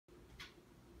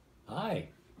Hi,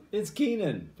 it's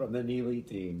Keenan from the Neely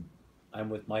team. I'm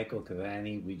with Michael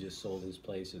Cavani. We just sold his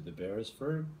place at the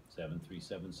Beresford,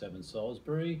 7377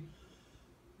 Salisbury.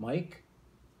 Mike,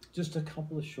 just a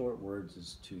couple of short words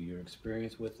as to your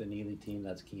experience with the Neely team.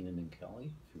 That's Keenan and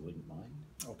Kelly, if you wouldn't mind.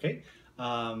 Okay.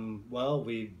 Well,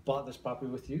 we bought this property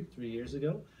with you 3 years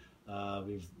ago.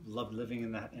 We've loved living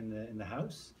in the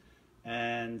house,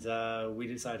 and we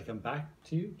decided to come back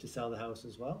to you to sell the house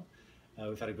as well.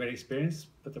 We've had a great experience.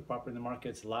 Put the property in the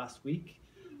markets last week.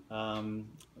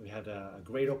 We had a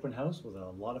great open house with a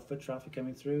lot of foot traffic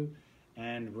coming through,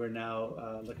 and we're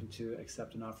now looking to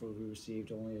accept an offer we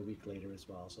received only a week later as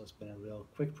well. So it's been a real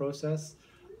quick process.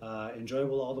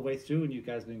 Enjoyable all the way through, and you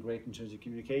guys have been great in terms of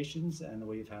communications and the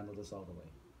way you've handled this all the way.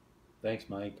 Thanks,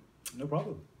 Mike. No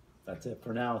problem. That's it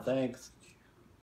for now. Thanks.